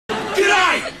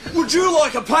Would you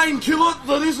like a painkiller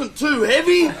that isn't too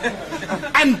heavy?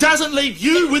 And doesn't leave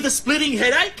you with a splitting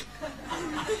headache?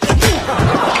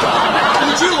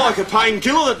 Would you like a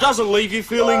painkiller that doesn't leave you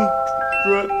feeling...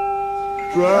 drowned?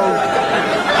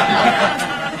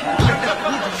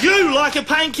 Would you like a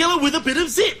painkiller with a bit of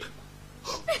zip?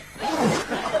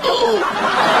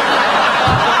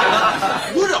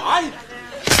 Would I?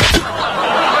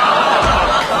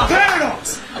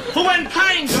 Paradox! For when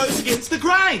pain goes against the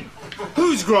grain.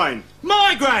 Whose grain?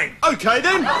 My grain. Okay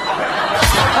then.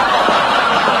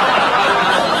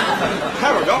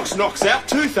 Paradox knocks out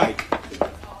toothache.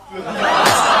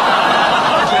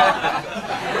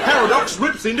 Paradox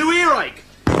rips into earache.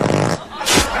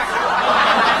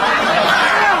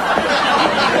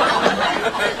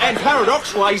 And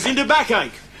Paradox lays into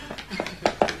backache.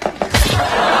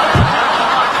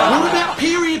 What about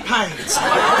period pains?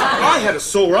 I had a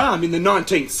sore arm in the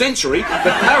 19th century, but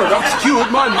Paradox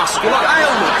cured my muscular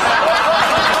ailment.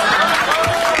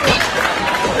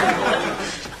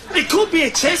 It could be a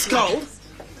chest cold.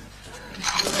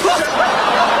 Could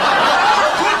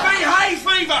be hay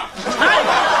fever. Hey!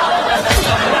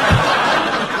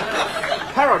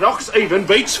 Paradox even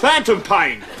beats phantom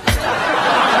pain.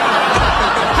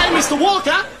 Hey, Mr.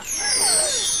 Walker.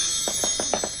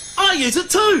 I use it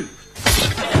too.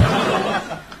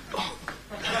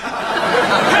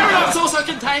 Paradox also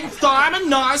contains thiamine,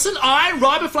 niacin, iron,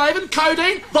 riboflavin,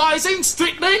 codeine, visine,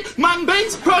 strychnine, mung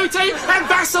beans, protein and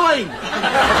Vaseline.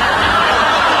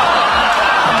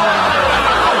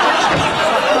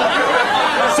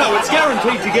 So it's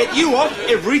guaranteed to get you off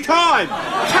every time.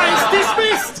 Case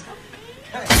dismissed.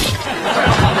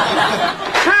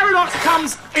 Paradox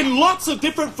comes in lots of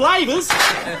different flavours.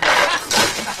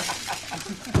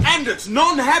 And it's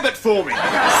non-habit forming.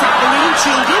 Suckling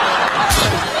children.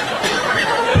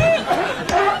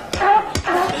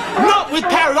 Not with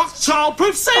Paradox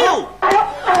childproof seal.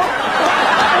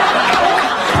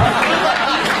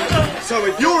 So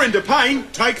if you're into pain,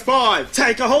 take 5.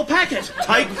 Take a whole packet.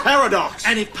 Take Paradox.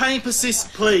 And if pain persists,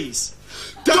 please,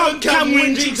 don't come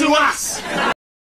whinging to us.